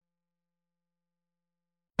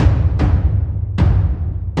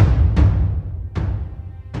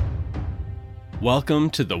Welcome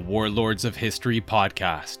to the Warlords of History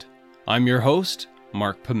podcast. I'm your host,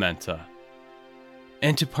 Mark Pimenta.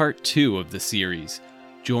 And to part 2 of the series,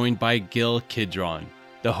 joined by Gil Kidron,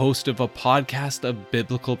 the host of a podcast of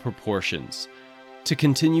biblical proportions, to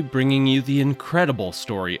continue bringing you the incredible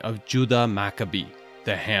story of Judah Maccabee,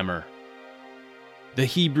 the Hammer. The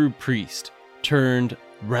Hebrew priest turned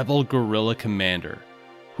rebel guerrilla commander,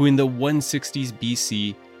 who in the 160s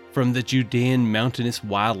BC, from the Judean mountainous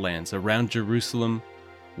wildlands around Jerusalem,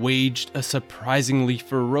 waged a surprisingly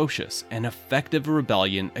ferocious and effective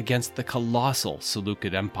rebellion against the colossal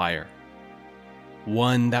Seleucid Empire.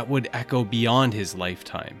 One that would echo beyond his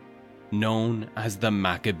lifetime, known as the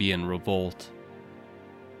Maccabean Revolt.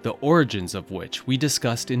 The origins of which we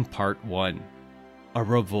discussed in part 1. A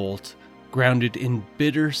revolt grounded in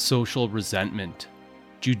bitter social resentment,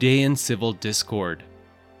 Judean civil discord,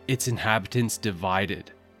 its inhabitants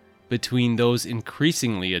divided between those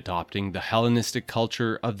increasingly adopting the Hellenistic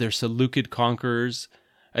culture of their Seleucid conquerors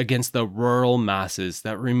against the rural masses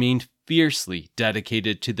that remained fiercely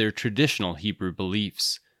dedicated to their traditional Hebrew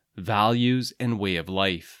beliefs, values, and way of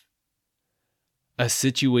life. A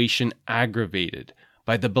situation aggravated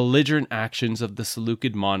by the belligerent actions of the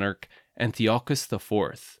Seleucid monarch Antiochus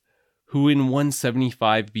IV, who in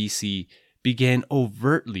 175 BC began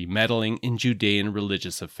overtly meddling in Judean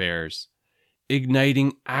religious affairs,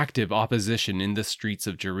 igniting active opposition in the streets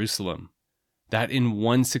of Jerusalem, that in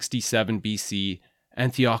 167 BC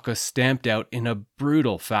Antiochus stamped out in a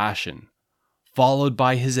brutal fashion, followed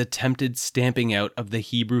by his attempted stamping out of the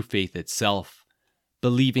Hebrew faith itself,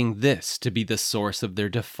 believing this to be the source of their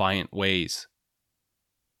defiant ways.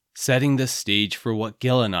 Setting the stage for what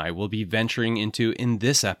Gil and I will be venturing into in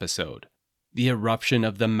this episode, the eruption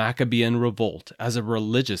of the Maccabean Revolt as a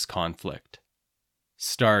religious conflict.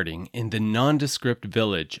 Starting in the nondescript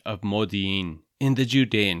village of Modi'in in the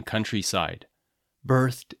Judean countryside,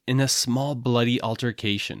 birthed in a small bloody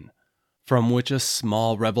altercation, from which a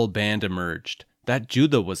small rebel band emerged that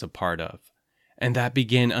Judah was a part of, and that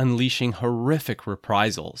began unleashing horrific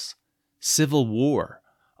reprisals, civil war,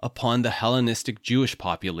 upon the Hellenistic Jewish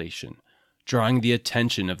population, drawing the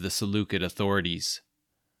attention of the Seleucid authorities.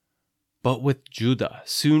 But with Judah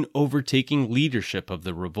soon overtaking leadership of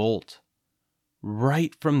the revolt,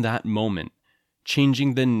 right from that moment,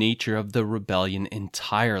 changing the nature of the rebellion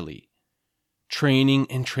entirely, training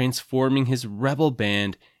and transforming his rebel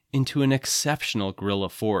band into an exceptional guerrilla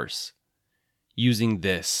force, using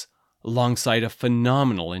this, alongside a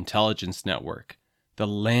phenomenal intelligence network, the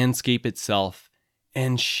landscape itself,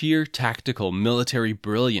 and sheer tactical military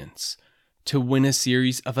brilliance, to win a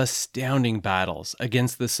series of astounding battles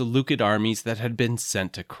against the Seleucid armies that had been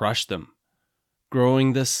sent to crush them,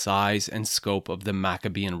 growing the size and scope of the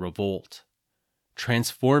Maccabean Revolt,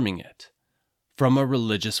 transforming it from a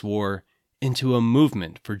religious war into a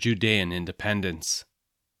movement for Judean independence.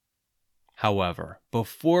 However,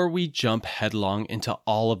 before we jump headlong into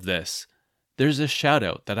all of this, there's a shout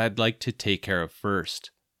out that I'd like to take care of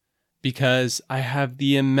first, because I have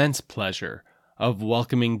the immense pleasure of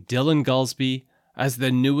welcoming Dylan Gulsby as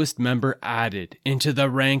the newest member added into the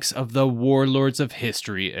ranks of the Warlords of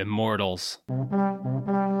History Immortals.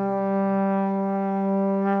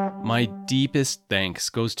 My deepest thanks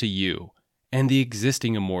goes to you and the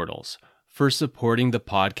existing Immortals for supporting the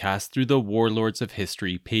podcast through the Warlords of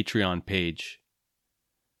History Patreon page.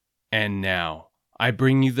 And now, I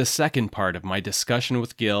bring you the second part of my discussion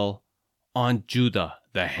with Gil on Judah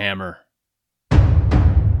the Hammer.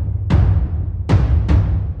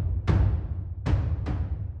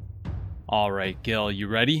 All right, Gil, you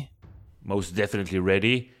ready? Most definitely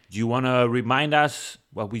ready. Do you want to remind us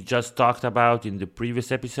what we just talked about in the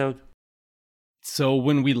previous episode? So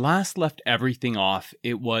when we last left everything off,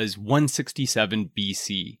 it was 167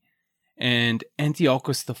 BC, and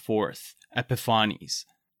Antiochus IV Epiphanes,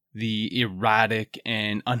 the erratic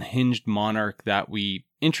and unhinged monarch that we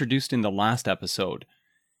introduced in the last episode,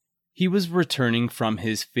 he was returning from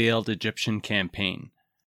his failed Egyptian campaign,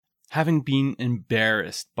 having been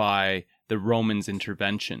embarrassed by the Romans'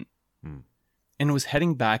 intervention, and was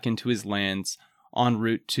heading back into his lands en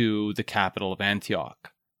route to the capital of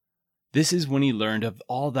Antioch. This is when he learned of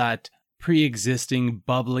all that pre-existing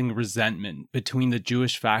bubbling resentment between the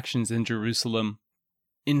Jewish factions in Jerusalem,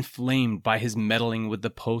 inflamed by his meddling with the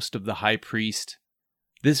post of the high priest.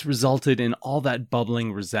 This resulted in all that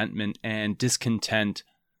bubbling resentment and discontent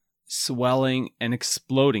swelling and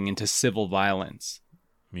exploding into civil violence.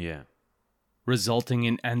 Yeah. Resulting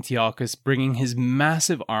in Antiochus bringing his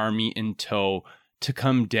massive army in tow to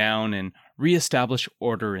come down and reestablish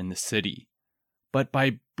order in the city, but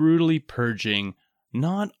by brutally purging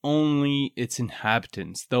not only its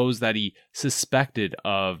inhabitants, those that he suspected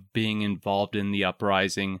of being involved in the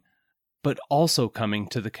uprising, but also coming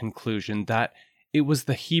to the conclusion that it was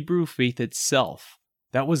the Hebrew faith itself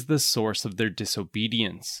that was the source of their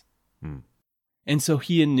disobedience. And so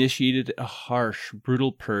he initiated a harsh,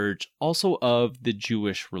 brutal purge also of the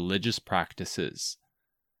Jewish religious practices,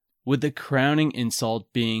 with the crowning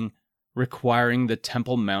insult being requiring the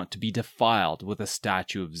Temple Mount to be defiled with a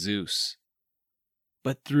statue of Zeus.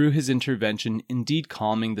 But through his intervention, indeed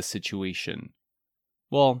calming the situation,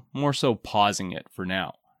 well, more so pausing it for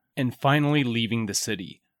now, and finally leaving the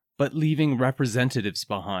city, but leaving representatives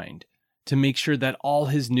behind to make sure that all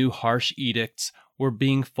his new harsh edicts were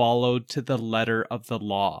being followed to the letter of the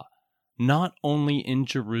law, not only in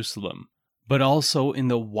Jerusalem, but also in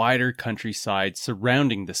the wider countryside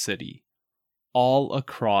surrounding the city, all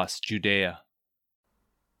across Judea.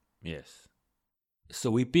 Yes.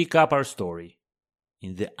 So we pick up our story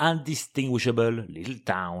in the undistinguishable little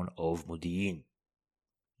town of Modi'in,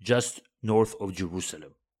 just north of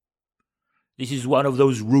Jerusalem. This is one of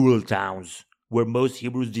those rural towns where most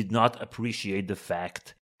Hebrews did not appreciate the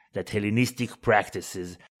fact that Hellenistic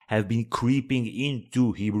practices have been creeping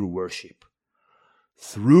into Hebrew worship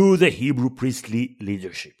through the Hebrew priestly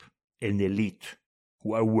leadership, an elite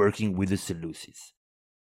who are working with the Seleucids.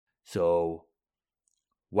 So,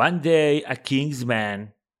 one day a king's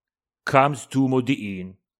man comes to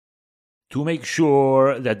Modi'in to make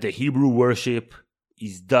sure that the Hebrew worship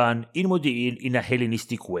is done in Modi'in in a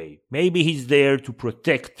Hellenistic way. Maybe he's there to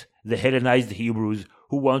protect the Hellenized Hebrews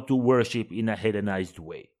who want to worship in a Hellenized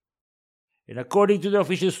way. And according to the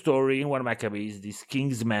official story in 1 Maccabees, this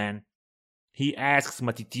king's man, he asks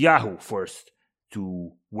Matityahu first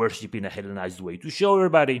to worship in a Hellenized way, to show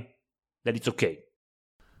everybody that it's okay.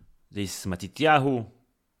 This Matityahu,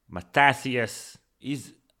 Mattathias,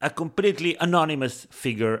 is a completely anonymous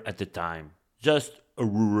figure at the time, just a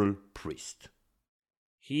rural priest.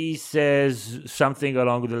 He says something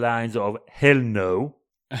along the lines of, hell no.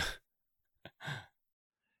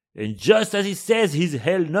 And just as he says his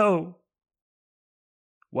hell no,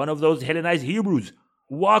 one of those Hellenized Hebrews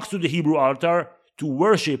walks to the Hebrew altar to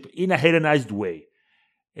worship in a Hellenized way.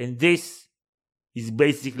 And this is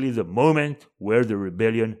basically the moment where the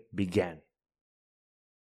rebellion began.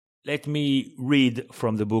 Let me read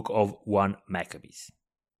from the book of 1 Maccabees.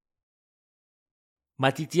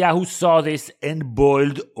 Matityahu saw this and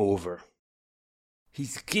boiled over.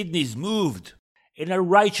 His kidneys moved, and a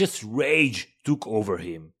righteous rage took over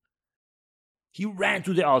him. He ran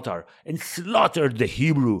to the altar and slaughtered the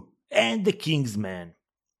Hebrew and the king's man.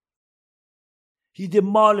 He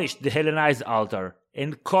demolished the Hellenized altar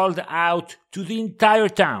and called out to the entire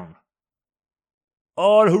town,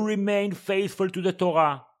 all who remain faithful to the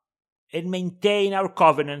Torah and maintain our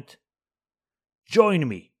covenant, join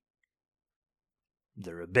me.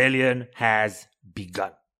 The rebellion has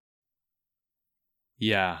begun.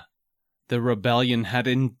 Yeah, the rebellion had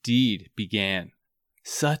indeed began.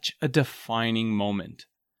 Such a defining moment.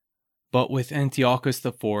 But with Antiochus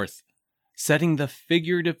IV setting the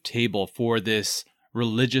figurative table for this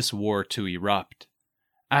religious war to erupt,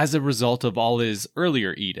 as a result of all his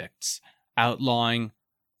earlier edicts, outlawing,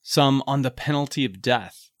 some on the penalty of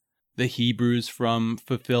death, the Hebrews from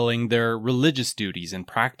fulfilling their religious duties and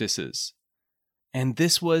practices. And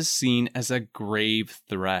this was seen as a grave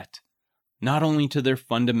threat, not only to their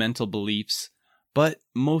fundamental beliefs, but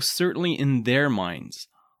most certainly in their minds,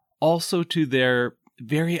 also to their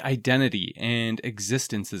very identity and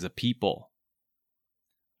existence as a people.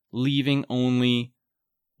 Leaving only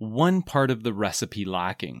one part of the recipe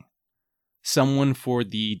lacking, someone for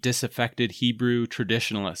the disaffected Hebrew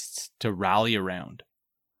traditionalists to rally around,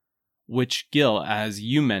 which Gil, as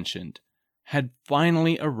you mentioned, had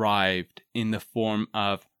finally arrived in the form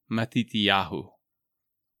of Matityahu,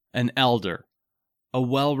 an elder, a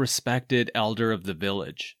well-respected elder of the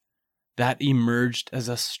village, that emerged as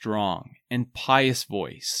a strong and pious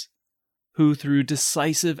voice, who through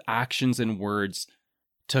decisive actions and words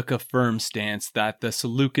took a firm stance that the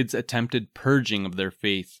Seleucids' attempted purging of their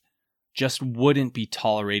faith just wouldn't be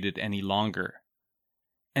tolerated any longer,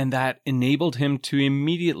 and that enabled him to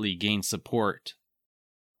immediately gain support.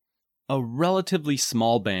 A relatively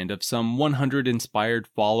small band of some 100 inspired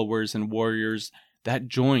followers and warriors that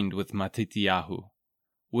joined with Matityahu,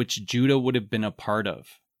 which Judah would have been a part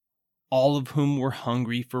of, all of whom were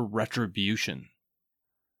hungry for retribution.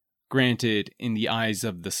 Granted, in the eyes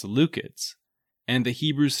of the Seleucids, and the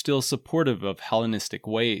Hebrews still supportive of Hellenistic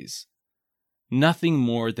ways, nothing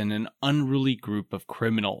more than an unruly group of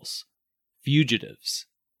criminals, fugitives.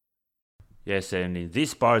 Yes, and in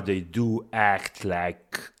this part they do act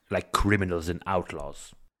like like criminals and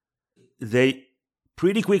outlaws. They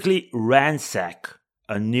pretty quickly ransack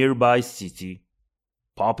a nearby city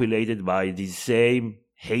populated by these same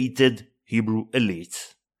hated Hebrew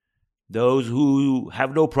elites, those who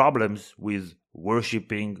have no problems with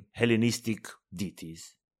worshipping Hellenistic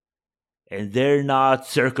deities, and they're not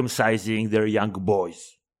circumcising their young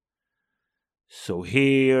boys. So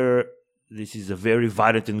here, this is a very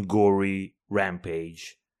violent and gory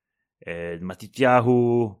rampage, and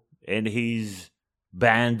Matityahu and his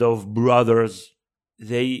band of brothers,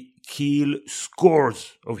 they kill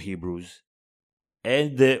scores of Hebrews,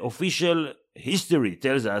 and the official history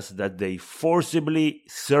tells us that they forcibly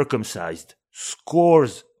circumcised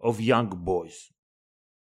scores of young boys.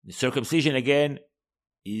 The circumcision, again,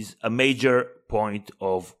 is a major point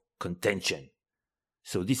of contention.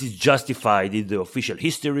 So this is justified in the official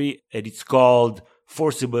history, and it's called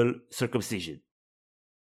forcible circumcision.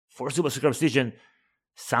 Forcible circumcision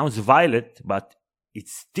sounds violent, but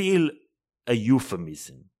it's still a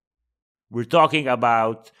euphemism. We're talking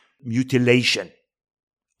about mutilation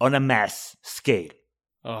on a mass scale.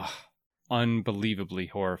 Ugh, unbelievably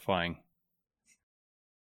horrifying.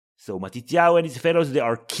 So Matityahu and his fellows, they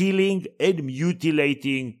are killing and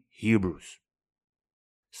mutilating Hebrews.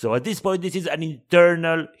 So at this point, this is an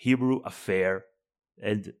internal Hebrew affair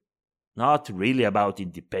and not really about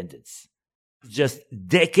independence. Just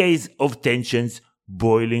decades of tensions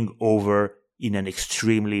boiling over in an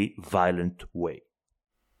extremely violent way.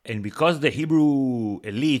 And because the Hebrew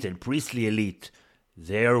elite and priestly elite,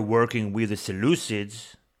 they're working with the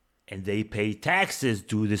Seleucids and they pay taxes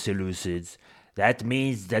to the Seleucids, that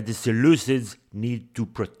means that the Seleucids need to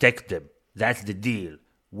protect them. That's the deal.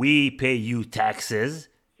 We pay you taxes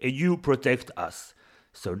and you protect us.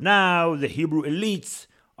 So now the Hebrew elites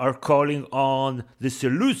are calling on the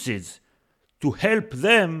Seleucids to help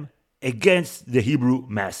them against the Hebrew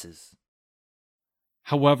masses.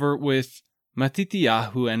 However, with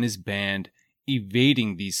Matityahu and his band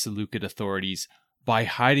evading these Seleucid authorities by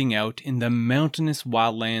hiding out in the mountainous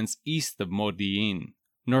wildlands east of Modi'in,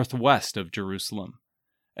 northwest of Jerusalem,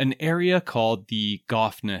 an area called the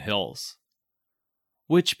Gophna Hills,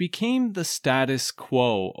 which became the status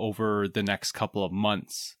quo over the next couple of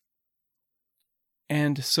months.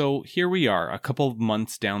 And so here we are, a couple of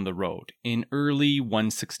months down the road, in early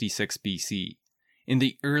 166 BC, in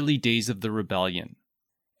the early days of the rebellion.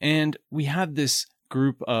 And we have this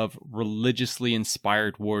group of religiously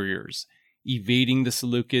inspired warriors evading the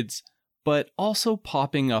Seleucids, but also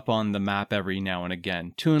popping up on the map every now and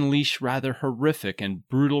again to unleash rather horrific and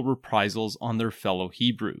brutal reprisals on their fellow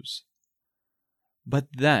Hebrews. But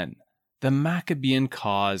then, the Maccabean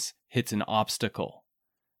cause hits an obstacle,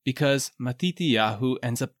 because Matityahu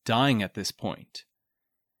ends up dying at this point.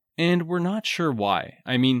 And we're not sure why.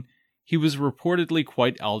 I mean, he was reportedly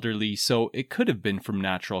quite elderly, so it could have been from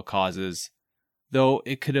natural causes, though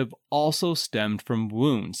it could have also stemmed from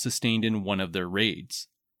wounds sustained in one of their raids.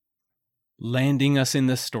 Landing us in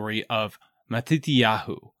the story of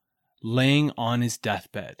Matityahu laying on his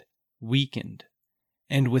deathbed, weakened,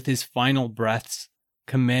 and with his final breaths,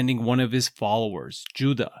 commanding one of his followers,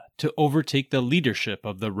 Judah, to overtake the leadership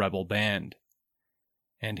of the rebel band.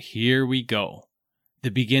 And here we go, the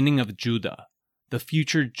beginning of Judah, the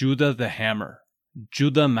future Judah the Hammer,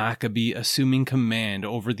 Judah Maccabee assuming command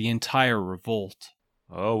over the entire revolt.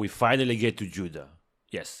 Oh, we finally get to Judah.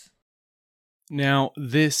 Yes. Now,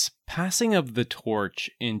 this passing of the torch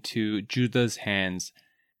into Judah's hands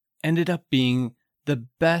ended up being the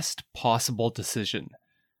best possible decision,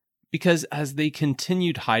 because as they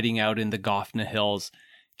continued hiding out in the Gophna Hills,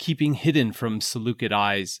 keeping hidden from Seleucid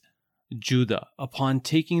eyes, Judah, upon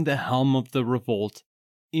taking the helm of the revolt,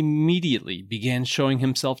 immediately began showing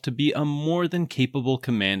himself to be a more than capable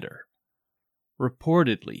commander,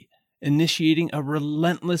 reportedly initiating a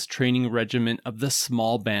relentless training regimen of the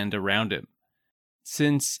small band around him,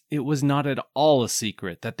 since it was not at all a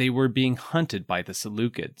secret that they were being hunted by the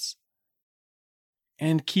Seleucids.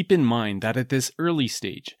 And keep in mind that at this early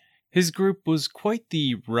stage, his group was quite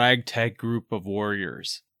the ragtag group of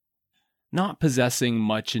warriors, not possessing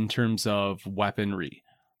much in terms of weaponry,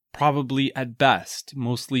 probably at best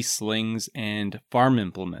mostly slings and farm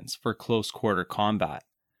implements for close-quarter combat.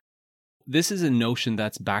 This is a notion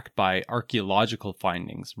that's backed by archaeological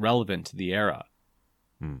findings relevant to the era.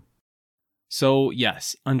 So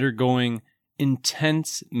yes, undergoing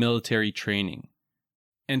intense military training,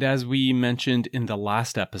 and as we mentioned in the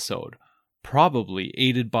last episode, probably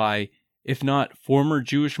aided by, if not former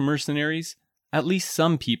Jewish mercenaries, at least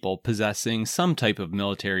some people possessing some type of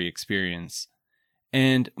military experience,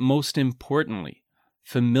 and most importantly,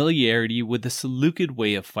 familiarity with the Seleucid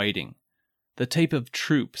way of fighting, the type of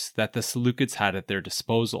troops that the Seleucids had at their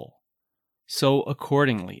disposal. So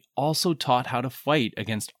accordingly, also taught how to fight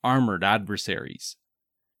against armored adversaries,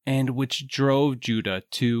 and which drove Judah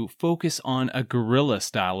to focus on a guerrilla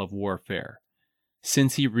style of warfare,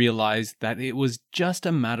 since he realized that it was just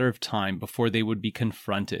a matter of time before they would be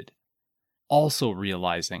confronted, also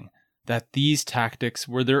realizing that these tactics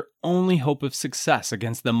were their only hope of success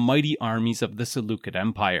against the mighty armies of the Seleucid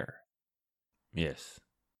Empire. Yes.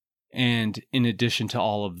 And in addition to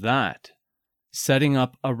all of that, setting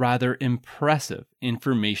up a rather impressive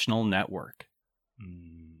informational network.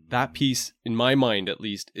 That piece, in my mind at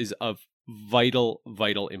least, is of vital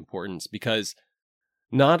importance, because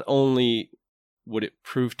not only would it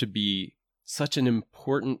prove to be such an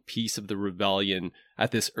important piece of the rebellion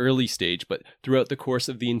at this early stage, but throughout the course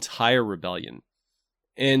of the entire rebellion.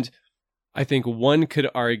 And I think one could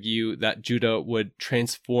argue that Judah would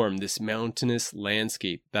transform this mountainous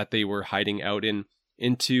landscape that they were hiding out in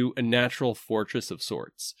into a natural fortress of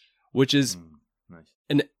sorts, which is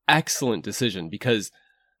an excellent decision, because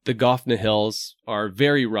the Gophna Hills are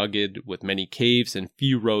very rugged with many caves and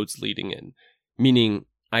few roads leading in, meaning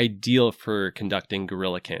ideal for conducting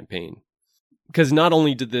guerrilla campaign. Because not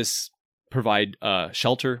only did this provide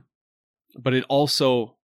shelter, but it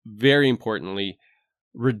also, very importantly,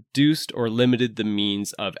 reduced or limited the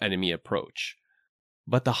means of enemy approach.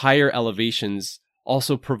 But the higher elevations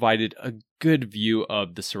also provided a good view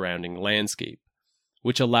of the surrounding landscape,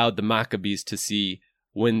 which allowed the Maccabees to see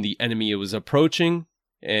when the enemy was approaching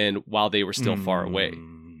and while they were still far away.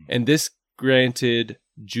 And this granted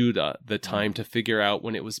Judah the time to figure out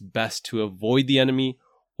when it was best to avoid the enemy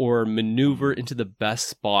or maneuver into the best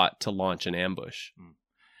spot to launch an ambush.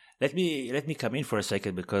 Let me come in for a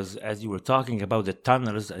second, because as you were talking about the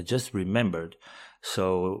tunnels, I just remembered.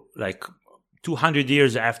 So, like 200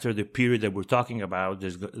 years after the period that we're talking about,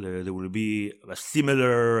 there will be a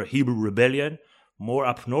similar Hebrew rebellion, more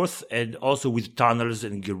up north, and also with tunnels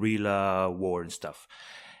and guerrilla war and stuff.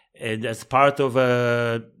 And as part of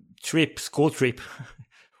a school trip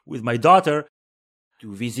with my daughter,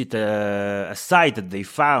 to visit a site that they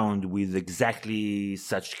found with exactly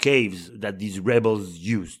such caves that these rebels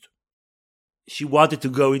used. She wanted to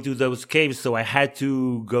go into those caves, so I had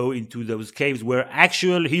to go into those caves where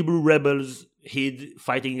actual Hebrew rebels hid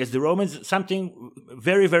fighting against the Romans, something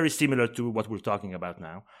very, very similar to what we're talking about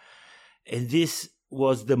now. And this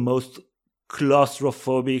was the most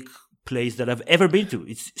claustrophobic place that I've ever been to.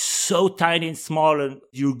 It's so tiny and small, and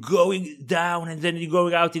you're going down and then you're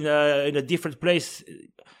going out in a different place.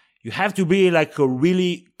 You have to be like a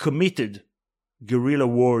really committed guerrilla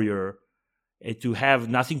warrior and to have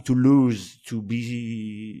nothing to lose, to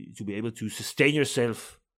be able to sustain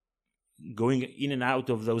yourself going in and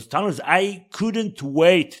out of those tunnels. I couldn't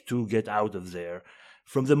wait to get out of there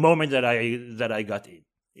from the moment that I got in.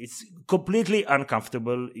 It's completely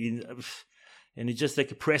uncomfortable and it just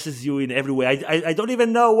like presses you in every way. I don't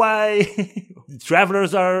even know why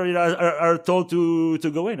travelers are told to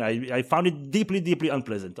go in. I found it deeply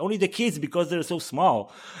unpleasant. Only the kids, because they're so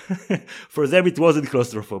small, for them it wasn't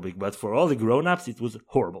claustrophobic, but for all the grown-ups it was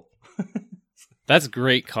horrible. That's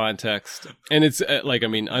great context, and it's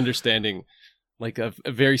understanding like a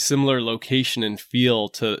very similar location and feel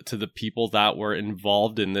to the people that were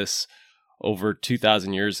involved in this over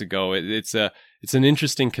 2,000 years ago. It's an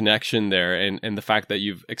interesting connection there, and the fact that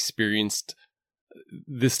you've experienced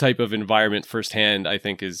this type of environment firsthand, I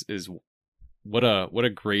think is what a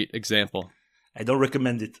great example. I don't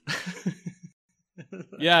recommend it.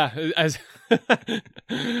 Yeah, as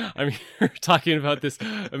I mean, you're talking about this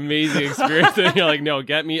amazing experience, and you're like, no,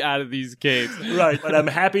 get me out of these caves. Right, but I'm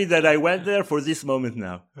happy that I went there for this moment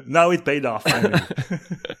now. Now it paid off.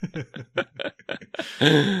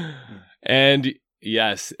 And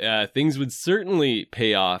yes, things would certainly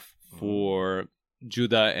pay off for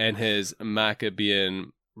Judah and his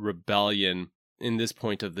Maccabean rebellion in this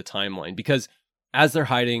point of the timeline, because as they're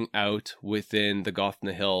hiding out within the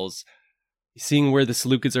Gophna Hills, seeing where the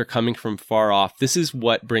Seleucids are coming from far off, this is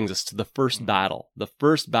what brings us to the first battle. The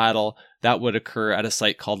first battle that would occur at a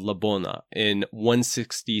site called Labona in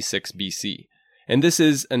 166 BC. And this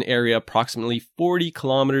is an area approximately 40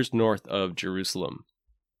 kilometers north of Jerusalem.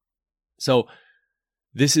 So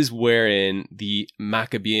this is wherein the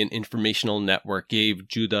Maccabean informational network gave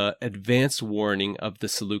Judah advance warning of the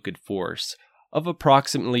Seleucid force of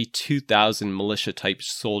approximately 2,000 militia-type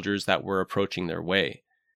soldiers that were approaching their way.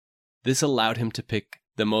 This allowed him to pick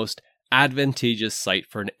the most advantageous site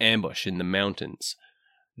for an ambush in the mountains,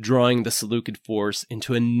 drawing the Seleucid force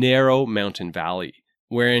into a narrow mountain valley,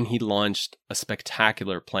 wherein he launched a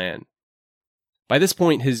spectacular plan. By this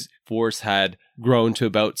point, his force had grown to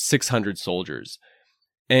about 600 soldiers.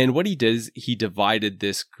 And what he did is he divided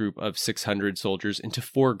this group of 600 soldiers into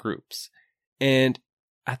 4 groups. And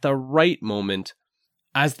at the right moment,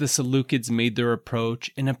 as the Seleucids made their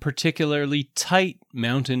approach in a particularly tight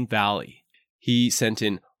mountain valley, he sent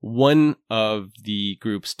in one of the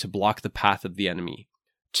groups to block the path of the enemy,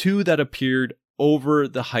 2 that appeared over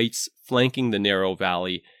the heights flanking the narrow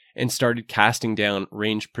valley and started casting down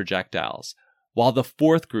ranged projectiles, while the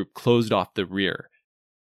 4th group closed off the rear,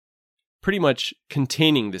 pretty much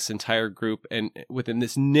containing this entire group and within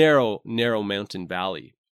this narrow mountain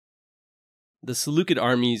valley. The Seleucid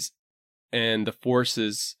armies and the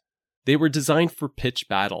forces, they were designed for pitched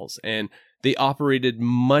battles, and they operated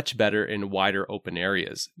much better in wider open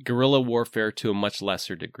areas, guerrilla warfare to a much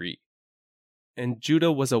lesser degree. And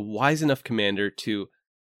Judah was a wise enough commander to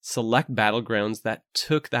select battlegrounds that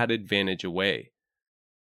took that advantage away.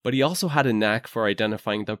 But he also had a knack for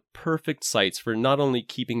identifying the perfect sites for not only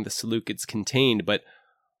keeping the Seleucids contained, but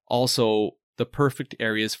also the perfect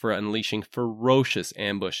areas for unleashing ferocious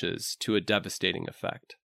ambushes to a devastating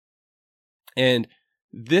effect. And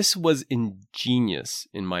this was ingenious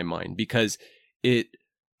in my mind because it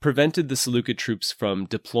prevented the Seleucid troops from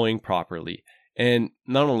deploying properly. And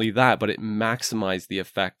not only that, but it maximized the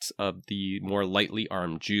effects of the more lightly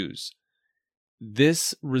armed Jews.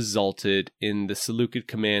 This resulted in the Seleucid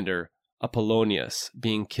commander Apollonius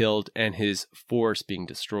being killed and his force being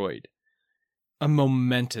destroyed. A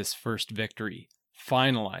momentous first victory,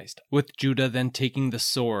 finalized, with Judah then taking the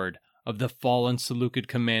sword of the fallen Seleucid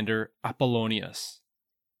commander Apollonius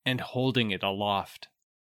and holding it aloft.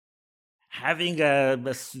 Having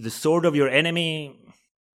the sword of your enemy,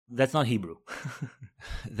 that's not Hebrew.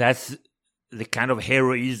 That's the kind of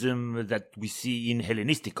heroism that we see in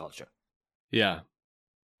Hellenistic culture. Yeah.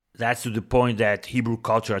 That's to the point that Hebrew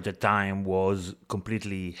culture at the time was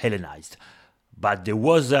completely Hellenized. But there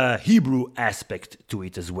was a Hebrew aspect to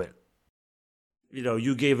it as well.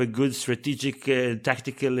 You gave a good strategic,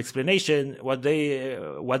 tactical explanation. What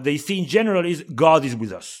they see in general is God is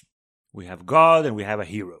with us. We have God and we have a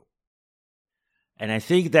hero. And I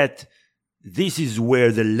think that this is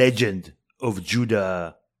where the legend of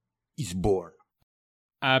Judah is born.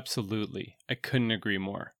 Absolutely. I couldn't agree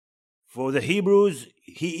more. For the Hebrews,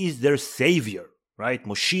 he is their savior, right?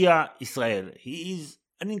 Moshiach Israel. He is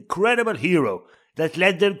an incredible hero that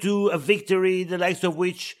led them to a victory the likes of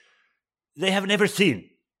which they have never seen,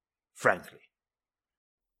 frankly.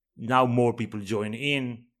 Now more people join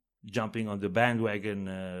in, jumping on the bandwagon.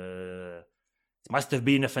 It must have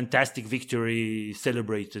been a fantastic victory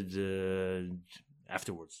celebrated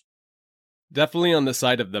afterwards. Definitely on the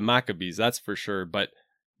side of the Maccabees, that's for sure, but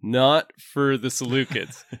not for the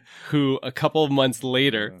Seleucids, who a couple of months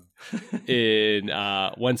later, in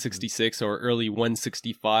 166 or early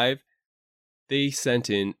 165, they sent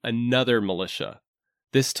in another militia,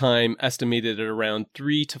 this time estimated at around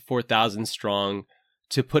 3,000 to 4,000 strong,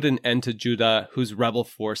 to put an end to Judah, whose rebel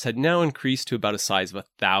force had now increased to about a size of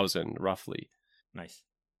 1,000, roughly. Nice.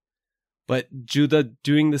 But Judah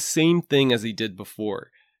doing the same thing as he did before,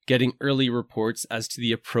 getting early reports as to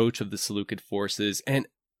the approach of the Seleucid forces and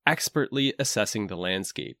expertly assessing the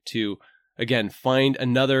landscape to, again, find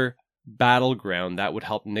another battleground that would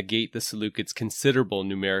help negate the Seleucids' considerable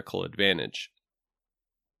numerical advantage.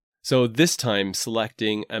 So this time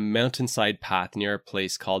selecting a mountainside path near a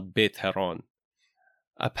place called Beit Heron,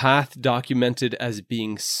 a path documented as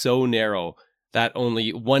being so narrow that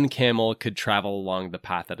only one camel could travel along the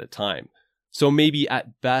path at a time. So maybe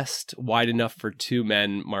at best wide enough for 2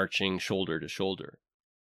 men marching shoulder to shoulder.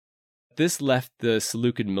 This left the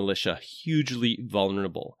Seleucid militia hugely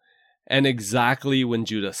vulnerable, and exactly when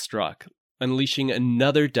Judah struck, unleashing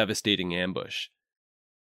another devastating ambush.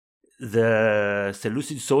 The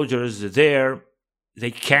Seleucid soldiers there,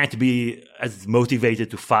 they can't be as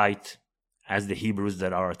motivated to fight as the Hebrews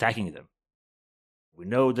that are attacking them. We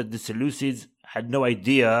know that the Seleucids had no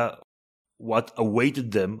idea what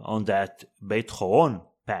awaited them on that Beit Horon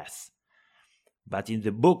path. But in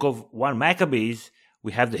the book of 1 Maccabees,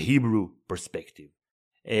 we have the Hebrew perspective.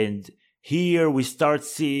 And here we start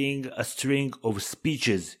seeing a string of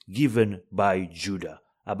speeches given by Judah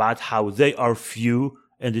about how they are few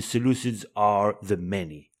and the Seleucids are the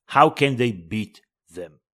many. How can they beat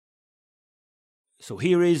them? So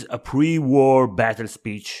here is a pre-war battle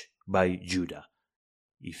speech by Judah.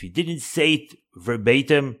 If he didn't say it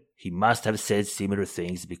verbatim, he must have said similar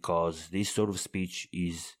things because this sort of speech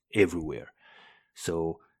is everywhere.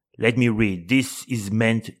 So let me read. This is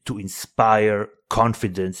meant to inspire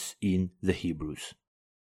confidence in the Hebrews.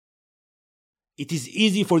 It is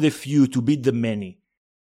easy for the few to beat the many.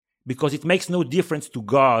 because it makes no difference to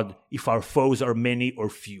God if our foes are many or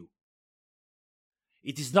few.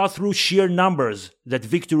 It is not through sheer numbers that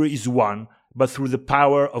victory is won, but through the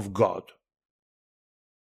power of God.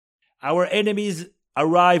 Our enemies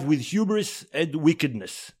arrive with hubris and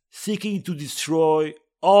wickedness, seeking to destroy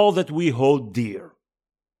all that we hold dear.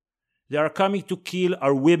 They are coming to kill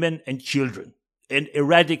our women and children and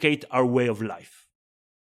eradicate our way of life.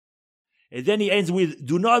 And then he ends with,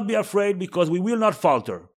 "Do not be afraid, because we will not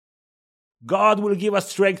falter. God will give us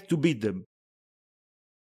strength to beat them."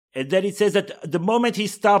 And then it says that the moment he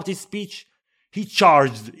stopped his speech, he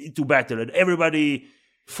charged into battle, and everybody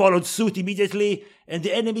followed suit immediately, and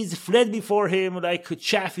the enemies fled before him like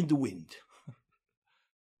chaff in the wind.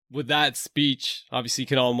 With that speech, obviously you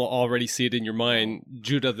can already see it in your mind,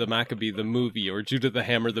 Judah the Maccabee the movie, or Judah the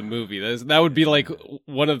Hammer the movie. That would be like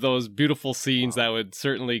one of those beautiful scenes that would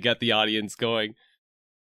certainly get the audience going.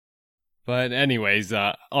 But anyways,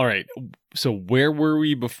 all right. So where were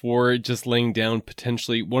we before just laying down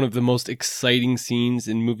potentially one of the most exciting scenes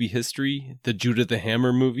in movie history, the Judah the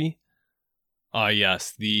Hammer movie? Ah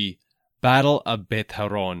yes, the Battle of Beth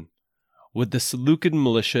Horon, with the Seleucid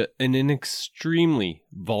militia in an extremely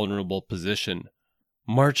vulnerable position,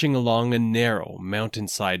 marching along a narrow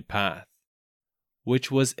mountainside path, which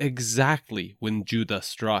was exactly when Judah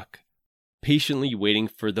struck, patiently waiting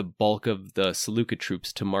for the bulk of the Seleucid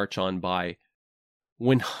troops to march on by,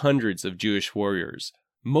 when hundreds of Jewish warriors,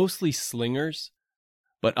 mostly slingers,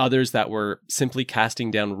 but others that were simply casting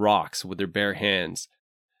down rocks with their bare hands,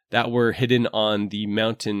 that were hidden on the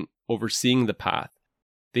mountain overseeing the path,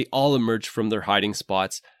 they all emerged from their hiding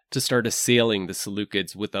spots to start assailing the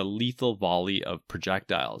Seleucids with a lethal volley of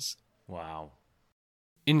projectiles. Wow.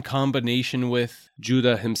 In combination with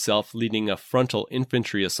Judah himself leading a frontal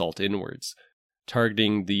infantry assault inwards,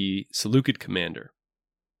 targeting the Seleucid commander,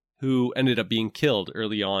 who ended up being killed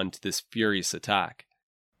early on to this furious attack.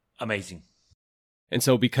 Amazing. And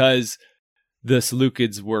so because the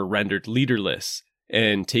Seleucids were rendered leaderless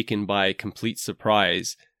and taken by complete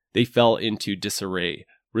surprise, they fell into disarray,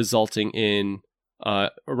 resulting in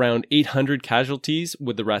around 800 casualties,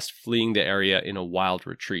 with the rest fleeing the area in a wild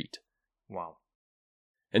retreat. Wow.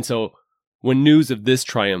 And so when news of this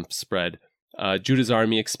triumph spread, Judah's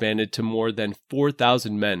army expanded to more than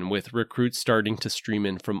 4,000 men, with recruits starting to stream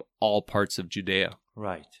in from all parts of Judea.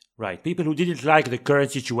 Right. People who didn't like the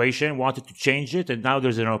current situation wanted to change it, and now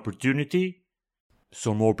there's an opportunity,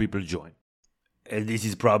 so more people join. And this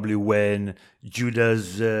is probably when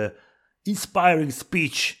Judah's inspiring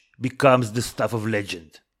speech becomes the stuff of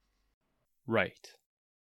legend. Right.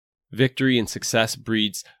 Victory and success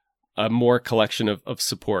breeds a more collection of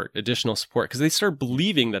support, additional support, because they start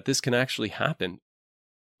believing that this can actually happen.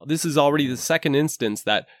 This is already the second instance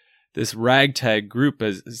that this ragtag group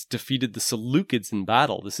has defeated the Seleucids in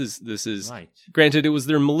battle. This is right. Granted, it was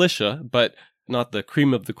their militia, but not the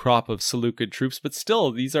cream of the crop of Seleucid troops. But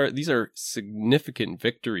still, these are significant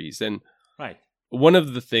victories. And right. One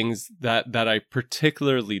of the things that I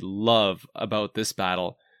particularly love about this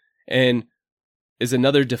battle, and is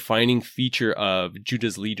another defining feature of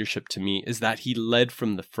Judah's leadership to me, is that he led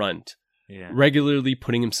from the front, regularly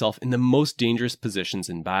putting himself in the most dangerous positions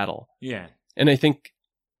in battle. Yeah. And I think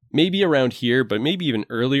maybe around here, but maybe even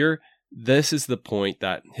earlier, this is the point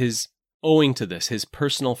that owing to this, his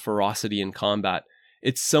personal ferocity in combat,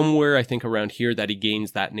 it's somewhere, I think, around here that he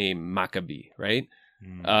gains that name Maccabee, right?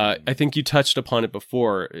 I think you touched upon it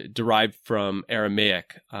before, derived from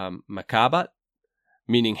Aramaic, Maccabee,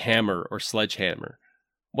 meaning hammer or sledgehammer.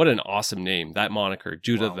 What an awesome name, that moniker,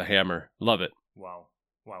 Judah the Hammer. Love it. Wow.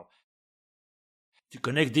 To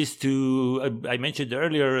connect this to, I mentioned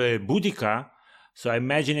earlier, Boudica. So I'm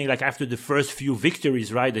imagining, like, after the first few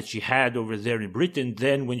victories, right, that she had over there in Britain,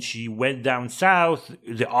 then when she went down south,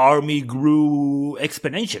 the army grew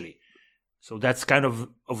exponentially. So that's kind of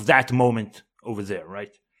that moment over there,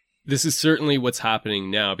 right? This is certainly what's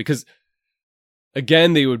happening now, because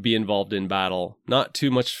again, they would be involved in battle, not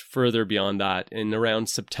too much further beyond that, in around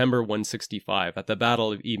September 165 at the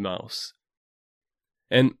Battle of Emmaus.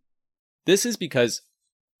 And this is because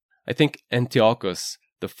I think Antiochus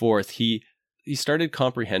IV, he started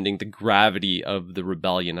comprehending the gravity of the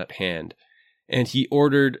rebellion at hand, and he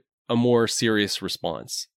ordered a more serious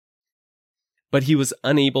response. But he was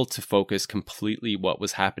unable to focus completely what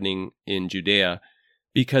was happening in Judea,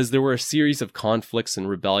 because there were a series of conflicts and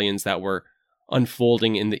rebellions that were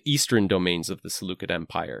unfolding in the eastern domains of the Seleucid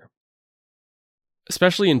Empire,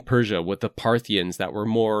 especially in Persia, with the Parthians that were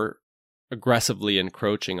more aggressively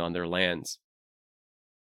encroaching on their lands.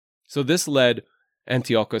 So this led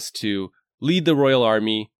Antiochus to lead the royal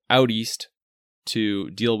army out east to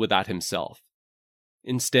deal with that himself.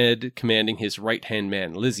 instead commanding his right-hand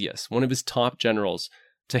man, Lysias, one of his top generals,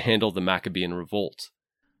 to handle the Maccabean revolt.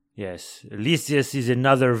 Yes, Lysias is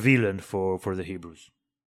another villain for the Hebrews.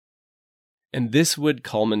 And this would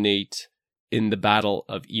culminate in the Battle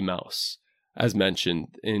of Emmaus, as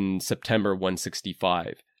mentioned, in September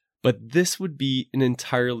 165. But this would be an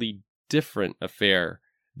entirely different affair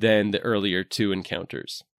than the earlier two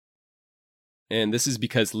encounters. And this is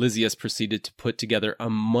because Lysias proceeded to put together a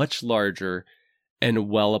much larger and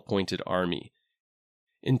well-appointed army,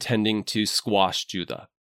 intending to squash Judah,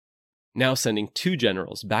 now sending two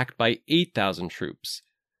generals backed by 8,000 troops,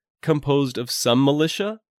 composed of some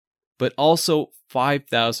militia, but also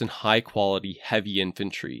 5,000 high-quality heavy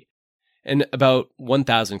infantry, and about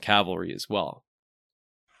 1,000 cavalry as well.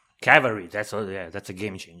 Cavalry, that's a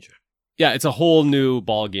game changer. Yeah, it's a whole new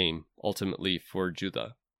ball game, ultimately, for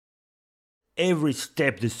Judah. Every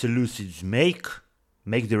step the Seleucids make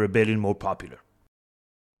the rebellion more popular.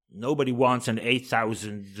 Nobody wants an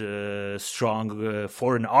 8,000 strong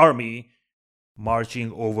foreign army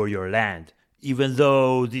marching over your land, even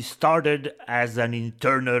though this started as an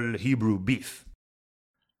internal Hebrew beef.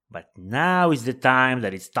 But now is the time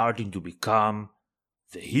that it's starting to become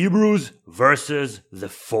the Hebrews versus the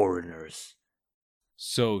foreigners.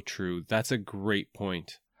 So true. That's a great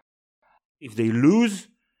point. If they lose,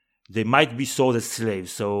 they might be sold as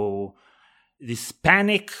slaves. So this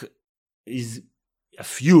panic is a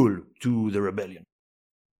fuel to the rebellion.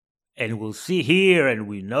 And we'll see here, and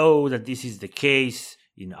we know that this is the case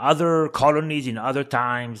in other colonies, in other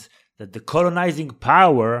times, that the colonizing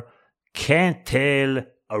power can't tell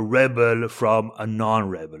a rebel from a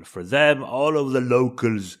non-rebel. For them, all of the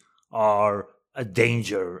locals are a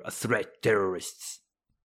danger, a threat, terrorists.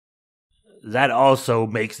 That also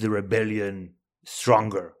makes the rebellion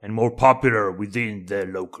stronger and more popular within the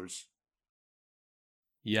locals.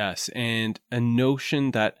 Yes, and a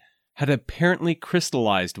notion that had apparently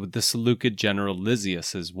crystallized with the Seleucid general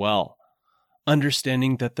Lysias as well,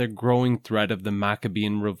 understanding that the growing threat of the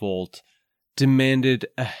Maccabean revolt demanded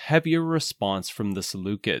a heavier response from the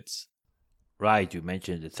Seleucids. Right, you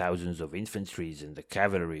mentioned the thousands of infantries and the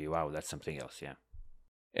cavalry. Wow, that's something else, yeah.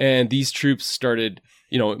 And these troops started,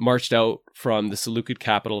 marched out from the Seleucid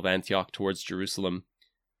capital of Antioch towards Jerusalem,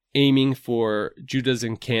 aiming for Judah's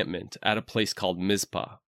encampment at a place called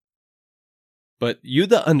Mizpah. But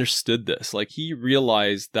Judah understood this. He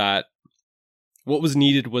realized that what was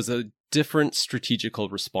needed was a different strategical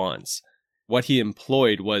response. What he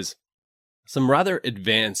employed was some rather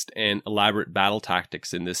advanced and elaborate battle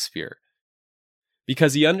tactics in this sphere,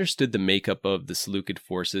 because he understood the makeup of the Seleucid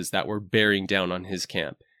forces that were bearing down on his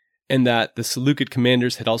camp, and that the Seleucid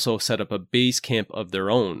commanders had also set up a base camp of their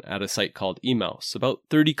own at a site called Emmaus, about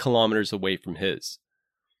 30 kilometers away from his.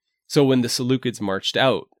 So when the Seleucids marched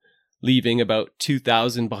out, leaving about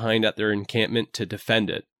 2,000 behind at their encampment to defend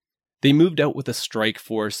it, they moved out with a strike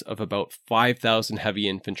force of about 5,000 heavy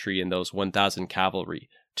infantry and those 1,000 cavalry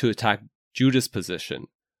to attack Judah's position.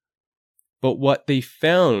 But what they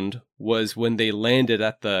found was when they landed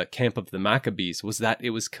at the camp of the Maccabees was that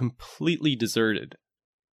it was completely deserted.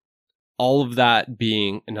 All of that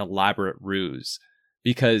being an elaborate ruse,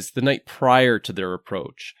 because the night prior to their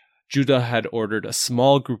approach, Judah had ordered a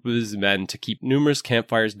small group of his men to keep numerous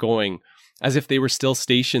campfires going as if they were still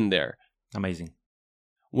stationed there. Amazing.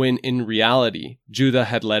 When in reality, Judah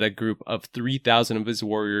had led a group of 3,000 of his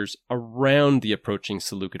warriors around the approaching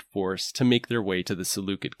Seleucid force to make their way to the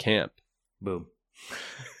Seleucid camp. Boom.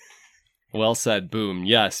 Well said, boom.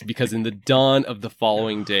 Yes, because in the dawn of the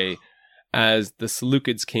following day, as the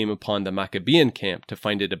Seleucids came upon the Maccabean camp to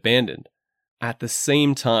find it abandoned, at the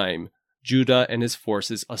same time, Judah and his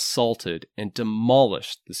forces assaulted and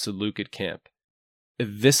demolished the Seleucid camp,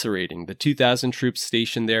 eviscerating the 2,000 troops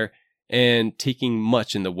stationed there and taking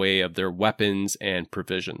much in the way of their weapons and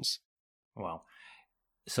provisions. Wow.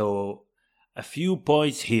 So, a few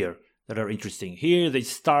points here that are interesting. Here, they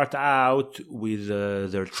start out with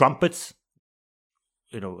their trumpets.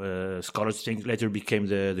 Scholars think later became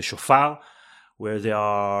the shofar, where they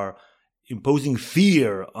are imposing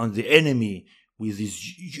fear on the enemy with these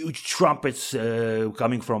huge trumpets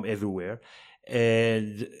coming from everywhere.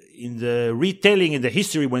 And in the retelling, in the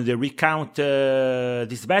history, when they recount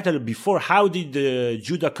this battle before, how did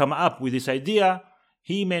Judah come up with this idea?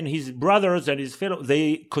 Him and his brothers and his fellow,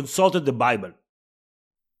 they consulted the Bible.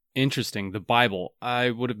 Interesting. The Bible.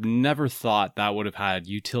 I would have never thought that would have had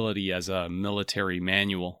utility as a military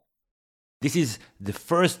manual. This is the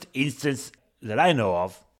first instance that I know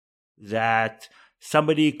of that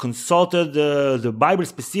somebody consulted the Bible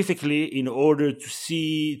specifically in order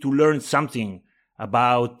to learn something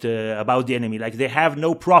about the enemy. Like, they have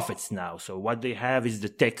no prophets now. So what they have is the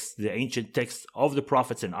text, the ancient texts of the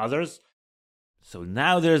prophets and others. So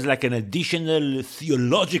now there's like an additional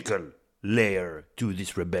theological layer to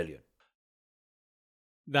this rebellion.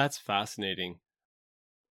 That's fascinating.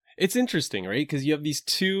 It's interesting, right? Because you have these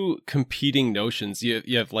two competing notions.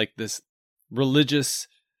 You have like this religious,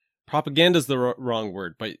 propaganda is the wrong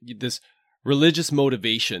word, but this religious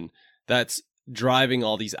motivation that's driving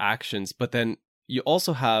all these actions. But then you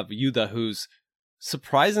also have Yuda, who's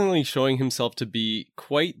surprisingly showing himself to be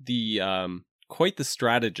quite the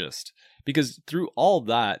strategist. Because through all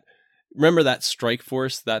that, remember that strike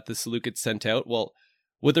force that the Seleucids sent out? Well,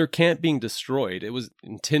 with their camp being destroyed, it was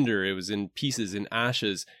in tinder, it was in pieces, in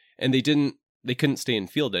ashes, and they couldn't stay in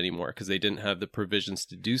field anymore because they didn't have the provisions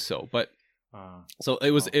to do so. But so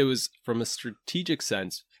it was from a strategic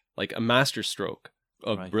sense, like a masterstroke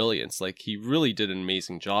of brilliance. Like, he really did an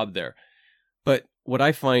amazing job there. But what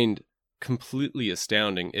I find completely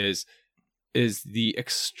astounding is the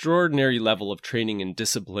extraordinary level of training and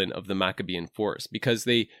discipline of the Maccabean force, because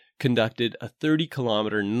they conducted a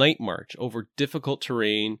 30-kilometer night march over difficult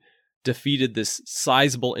terrain, defeated this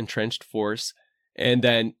sizable entrenched force, and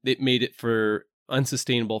then it made it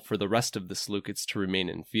unsustainable for the rest of the Seleucids to remain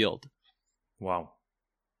in field. Wow.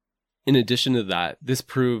 In addition to that, this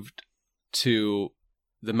proved to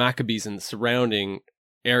the Maccabees and the surrounding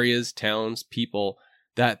areas, towns, people,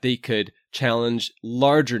 that they could challenge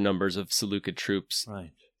larger numbers of Seleucid troops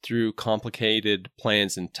through complicated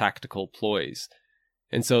plans and tactical ploys.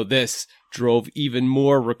 And so this drove even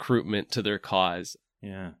more recruitment to their cause.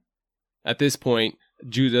 Yeah. At this point,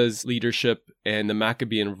 Judah's leadership and the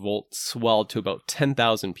Maccabean revolt swelled to about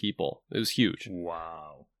 10,000 people. It was huge.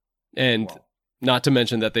 Wow. And not to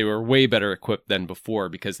mention that they were way better equipped than before,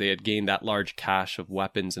 because they had gained that large cache of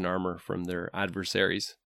weapons and armor from their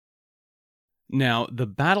adversaries. Now, the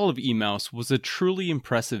Battle of Emmaus was a truly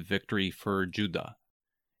impressive victory for Judah.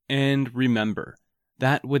 And remember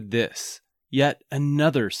that with this, yet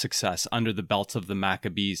another success under the belts of the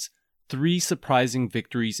Maccabees, 3 surprising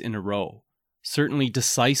victories in a row, certainly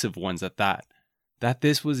decisive ones at that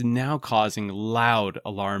this was now causing loud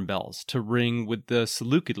alarm bells to ring with the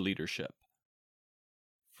Seleucid leadership.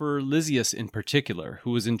 For Lysias in particular,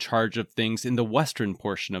 who was in charge of things in the western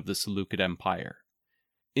portion of the Seleucid Empire,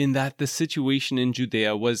 in that the situation in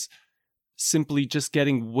Judea was simply just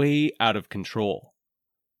getting way out of control.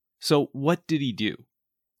 So what did he do?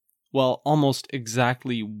 Well, almost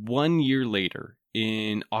exactly 1 year later,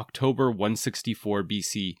 in October 164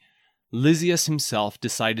 BC, Lysias himself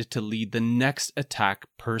decided to lead the next attack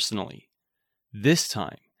personally. This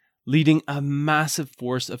time, leading a massive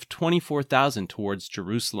force of 24,000 towards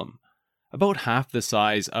Jerusalem, about half the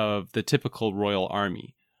size of the typical royal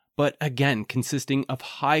army, but again consisting of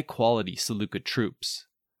high-quality Seleucid troops.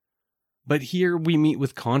 But here we meet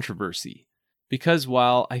with controversy, because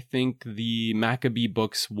while I think the Maccabee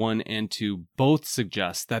books 1 and 2 both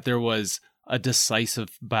suggest that there was a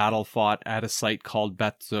decisive battle fought at a site called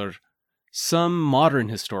Bet-Zur, some modern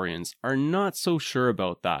historians are not so sure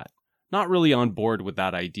about that, not really on board with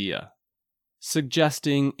that idea,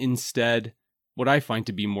 suggesting instead what I find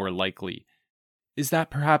to be more likely is that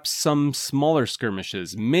perhaps some smaller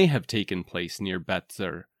skirmishes may have taken place near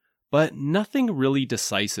Bet-Zur, but nothing really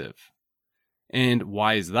decisive. And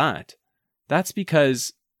why is that? That's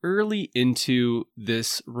because early into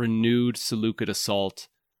this renewed Seleucid assault,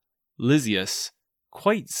 Lysias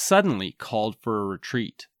quite suddenly called for a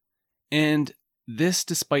retreat. And this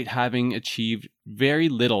despite having achieved very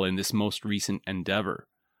little in this most recent endeavor.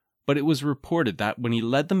 But it was reported that when he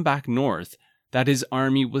led them back north, that his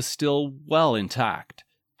army was still well intact,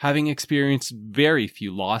 having experienced very few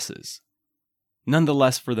losses.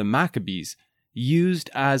 Nonetheless, for the Maccabees, used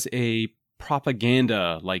as a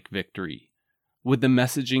propaganda-like victory, with the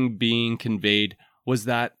messaging being conveyed was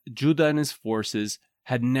that Judah and his forces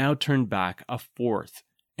had now turned back a fourth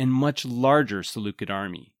and much larger Seleucid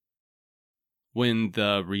army, when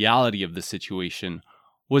the reality of the situation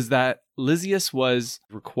was that Lysias was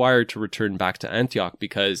required to return back to Antioch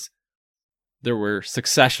because there were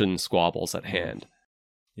succession squabbles at hand.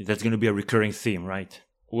 That's going to be a recurring theme, right?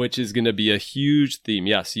 Which is going to be a huge theme.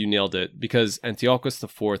 Yes, you nailed it. Because Antiochus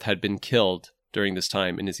IV had been killed during this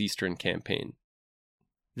time in his eastern campaign.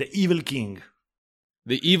 The evil king.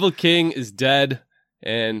 The evil king is dead,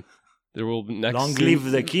 and there will be next. Long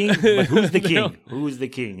live the king. But who's the king? No. Who's the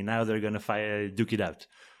king? Now they're going to duke it out.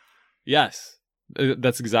 Yes,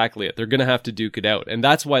 that's exactly it. They're going to have to duke it out. And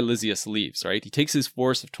that's why Lysias leaves, right? He takes his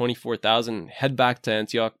force of 24,000 and head back to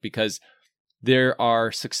Antioch because there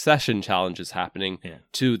are succession challenges happening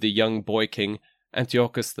to the young boy king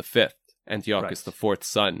Antiochus V. Antiochus IV's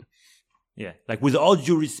son. Yeah, like with all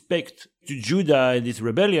due respect to Judah and this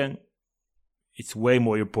rebellion, it's way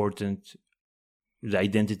more important the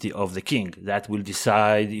identity of the king. That will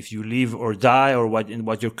decide if you live or die, or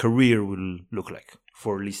what your career will look like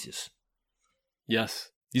for Lysias.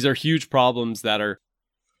 Yes, these are huge problems that are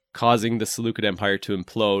causing the Seleucid Empire to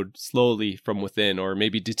implode slowly from within, or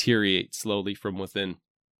maybe deteriorate slowly from within,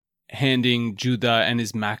 handing Judah and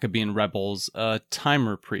his Maccabean rebels a time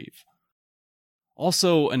reprieve.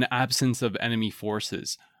 Also, an absence of enemy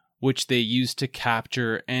forces, which they used to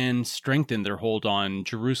capture and strengthen their hold on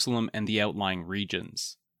Jerusalem and the outlying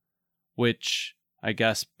regions. Which, I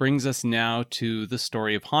guess, brings us now to the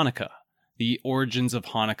story of Hanukkah, the origins of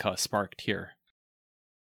Hanukkah sparked here.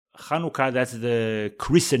 Hanukkah, that's the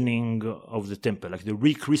christening of the temple, like the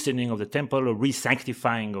rechristening of the temple or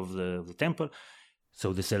re-sanctifying of the temple.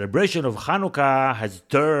 So the celebration of Hanukkah has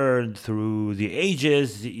turned through the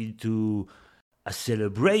ages into a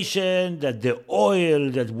celebration that the oil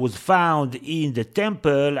that was found in the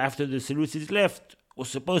temple after the Seleucids left was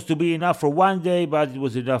supposed to be enough for one day, but it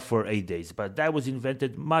was enough for 8 days. But that was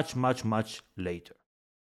invented much, much, much later.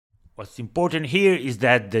 What's important here is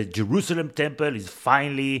that the Jerusalem temple is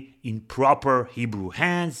finally in proper Hebrew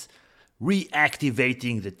hands,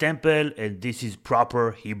 reactivating the temple, and this is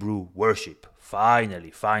proper Hebrew worship.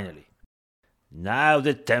 Finally. Now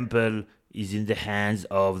the temple is in the hands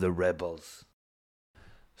of the rebels.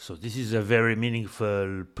 So this is a very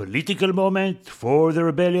meaningful political moment for the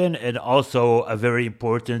rebellion, and also a very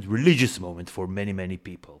important religious moment for many, many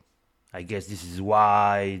people. I guess this is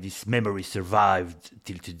why this memory survived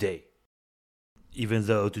till today. Even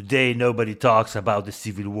though today nobody talks about the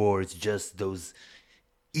civil war, it's just those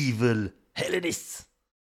evil Hellenists.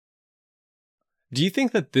 Do you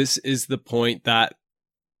think that this is the point that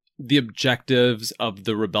the objectives of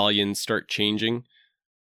the rebellion start changing?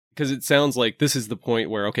 Because it sounds like this is the point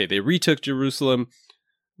where, okay, they retook Jerusalem,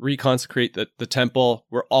 reconsecrate the temple,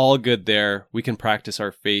 we're all good there, we can practice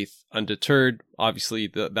our faith undeterred. Obviously,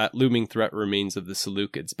 that looming threat remains of the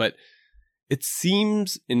Seleucids, but it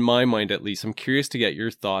seems, in my mind at least, I'm curious to get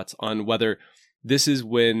your thoughts on whether this is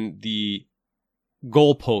when the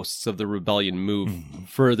goalposts of the rebellion move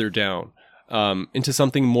further down into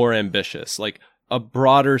something more ambitious, like a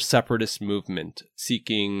broader separatist movement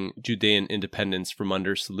seeking Judean independence from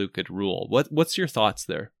under Seleucid rule. What's your thoughts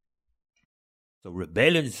there? So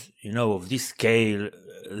rebellions, of this scale,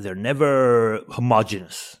 they're never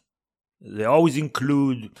homogeneous. They always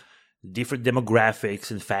include different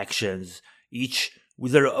demographics and factions, each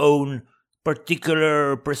with their own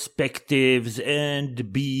particular perspectives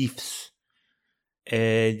and beefs.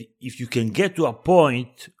 And if you can get to a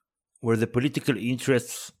point where the political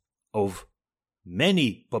interests of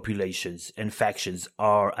many populations and factions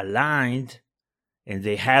are aligned, and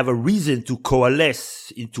they have a reason to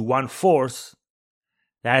coalesce into one force,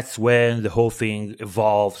 that's when the whole thing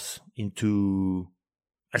evolves into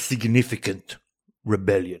a significant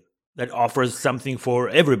rebellion that offers something for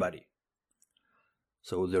everybody.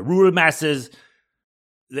 So the rural masses,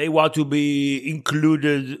 they want to be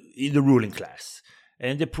included in the ruling class.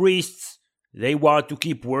 And the priests, they want to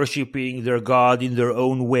keep worshipping their God in their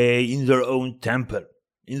own way, in their own temple,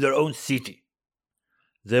 in their own city.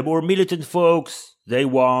 The more militant folks, they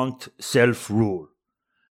want self-rule.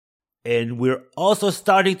 And we're also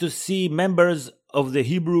starting to see members of the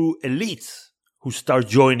Hebrew elites who start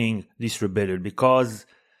joining this rebellion because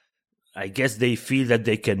I guess they feel that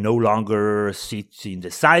they can no longer sit in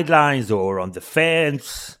the sidelines or on the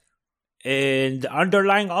fence. And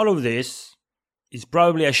underlying all of this is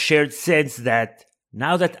probably a shared sense that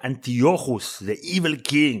now that Antiochus, the evil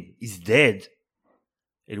king, is dead,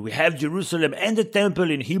 and we have Jerusalem and the temple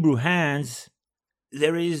in Hebrew hands,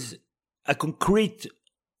 there is a concrete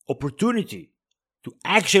opportunity to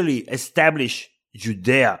actually establish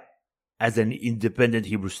Judea as an independent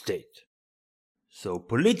Hebrew state. So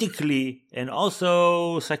politically and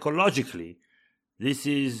also psychologically, this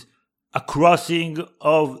is a crossing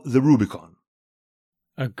of the Rubicon.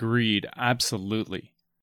 Agreed, absolutely.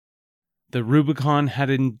 The Rubicon had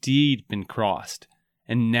indeed been crossed,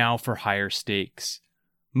 and now for higher stakes,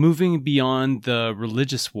 moving beyond the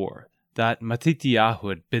religious war that Matityahu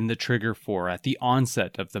had been the trigger for at the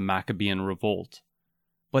onset of the Maccabean revolt,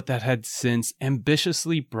 but that had since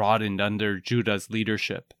ambitiously broadened under Judah's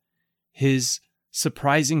leadership. His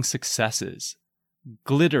surprising successes,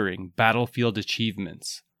 glittering battlefield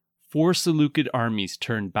achievements, 4 Seleucid armies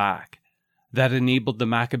turned back, that enabled the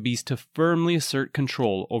Maccabees to firmly assert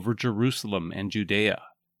control over Jerusalem and Judea.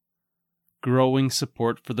 Growing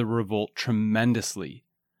support for the revolt tremendously,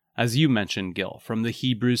 as you mentioned, Gil, from the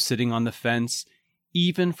Hebrews sitting on the fence,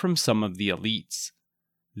 even from some of the elites.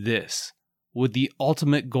 This, with the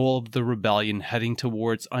ultimate goal of the rebellion heading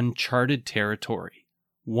towards uncharted territory,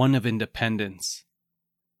 one of independence.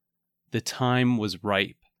 The time was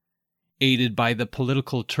ripe, aided by the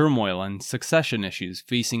political turmoil and succession issues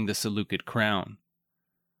facing the Seleucid crown.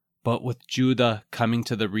 But with Judah coming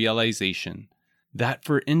to the realization that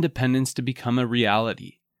for independence to become a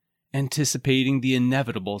reality, anticipating the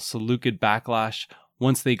inevitable Seleucid backlash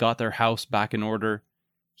once they got their house back in order,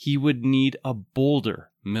 he would need a bolder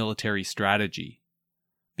military strategy.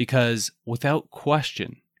 Because, without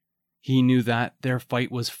question, he knew that their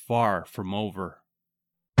fight was far from over.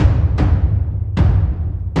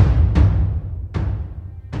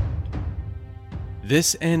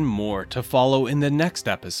 This and more to follow in the next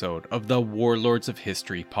episode of the Warlords of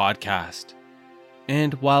History podcast.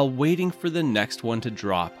 And while waiting for the next one to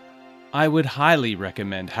drop, I would highly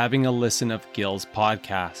recommend having a listen of Gil's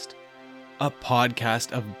podcast, a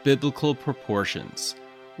podcast of biblical proportions,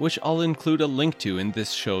 which I'll include a link to in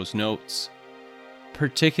this show's notes.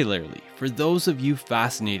 Particularly for those of you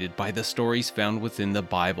fascinated by the stories found within the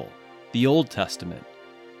Bible, the Old Testament,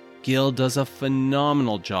 Gil does a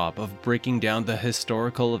phenomenal job of breaking down the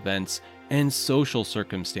historical events and social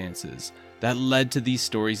circumstances that led to these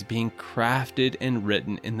stories being crafted and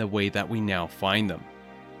written in the way that we now find them.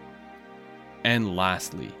 And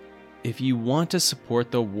lastly, if you want to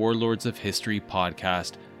support the Warlords of History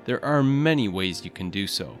podcast, there are many ways you can do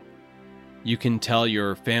so. You can tell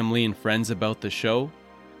your family and friends about the show.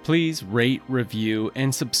 Please rate, review,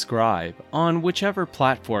 and subscribe on whichever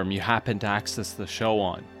platform you happen to access the show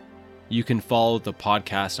on. You can follow the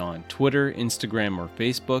podcast on Twitter, Instagram, or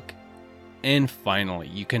Facebook. And finally,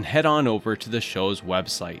 you can head on over to the show's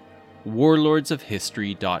website,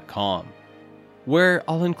 warlordsofhistory.com, where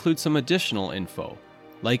I'll include some additional info,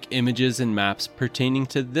 like images and maps pertaining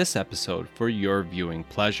to this episode for your viewing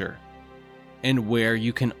pleasure, and where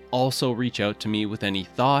you can also reach out to me with any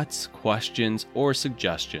thoughts, questions, or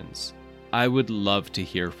suggestions. I would love to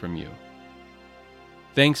hear from you.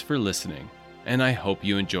 Thanks for listening, and I hope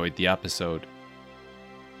you enjoyed the episode.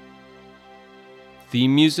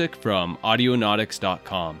 Theme music from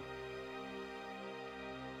audionautics.com.